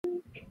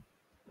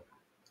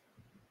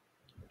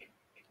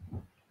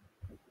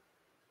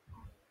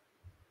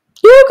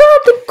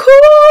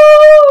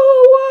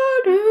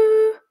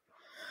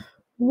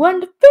when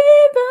the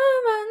fever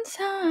runs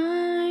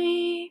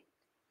high.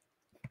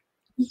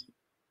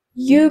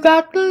 You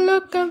got the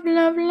look of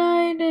love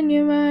light in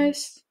your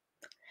eyes,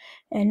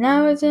 and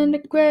I was in the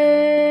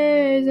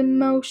crazy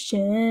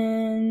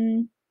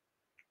motion.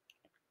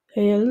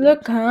 You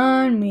look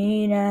on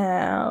me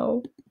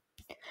now.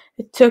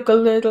 It took a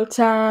little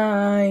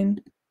time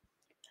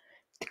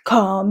to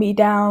calm me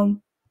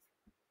down.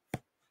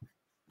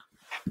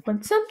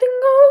 When something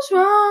goes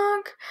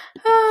wrong,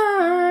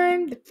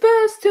 I'm the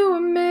first to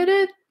admit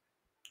it.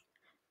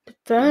 The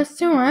first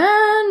to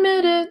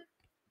admit it.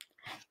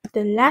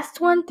 The last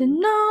one to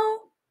know.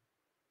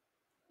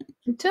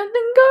 When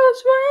something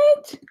goes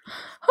right,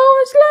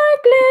 always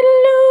likely to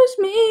lose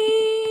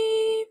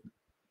me.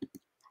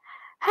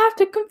 Have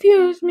to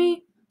confuse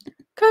me,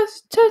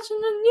 'cause it's such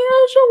an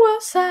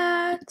unusual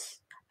sight.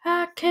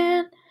 I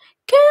can't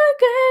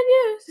get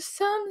used to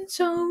something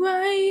so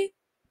right.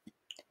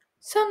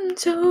 Something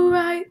so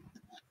right.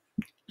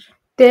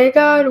 They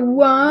got a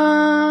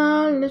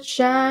wallet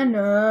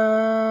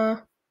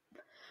shiner.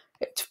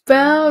 It's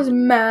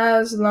 1,000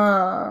 miles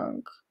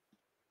long.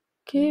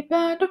 Keep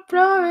at the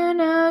floor and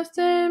as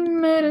they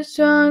made it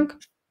sunk.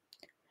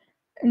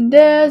 And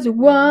there's a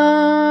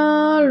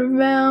wall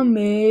around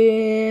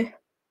me,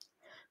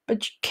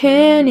 but you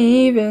can't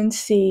even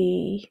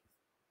see.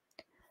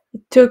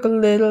 It took a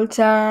little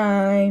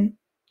time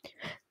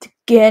to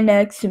get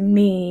next to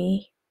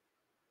me.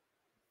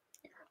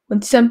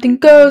 When something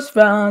goes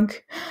wrong,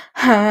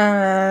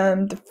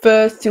 I'm the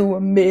first to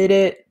admit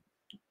it.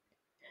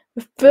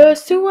 The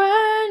first to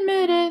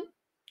admit it.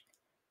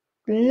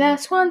 The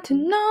last one to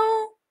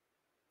know.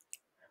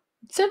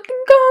 When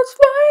something goes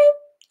right,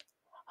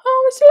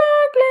 always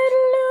likely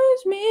to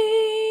lose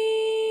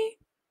me.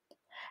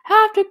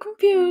 Have to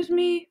confuse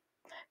me,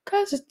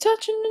 'cause it's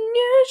such an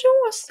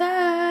unusual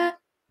sight.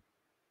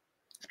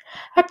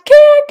 I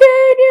can't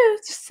get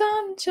used to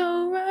something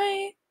so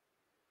right.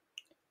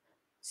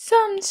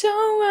 Something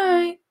so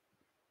right.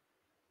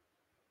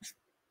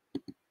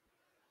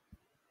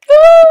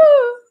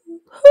 Ooh,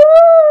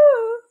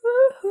 ooh,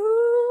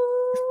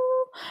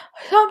 ooh,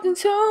 something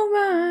so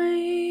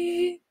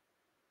right.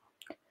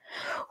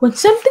 When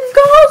something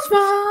goes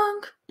wrong,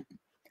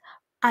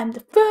 I'm the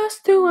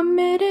first to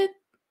admit it.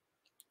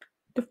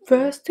 The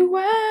first to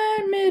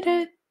admit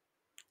it.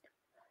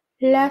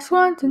 Last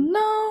one to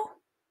know.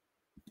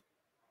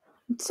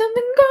 When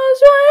something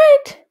goes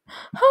right,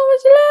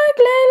 always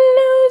likely to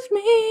lose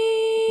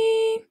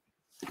me.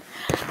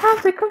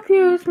 Have to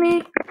confuse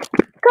me,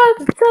 'cause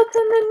it's such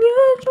an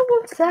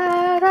unusual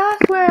sight. I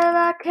swear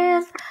I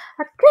can't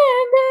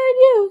get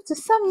used to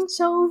something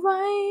so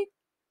right.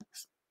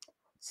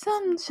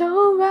 Something so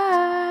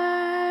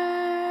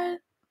right.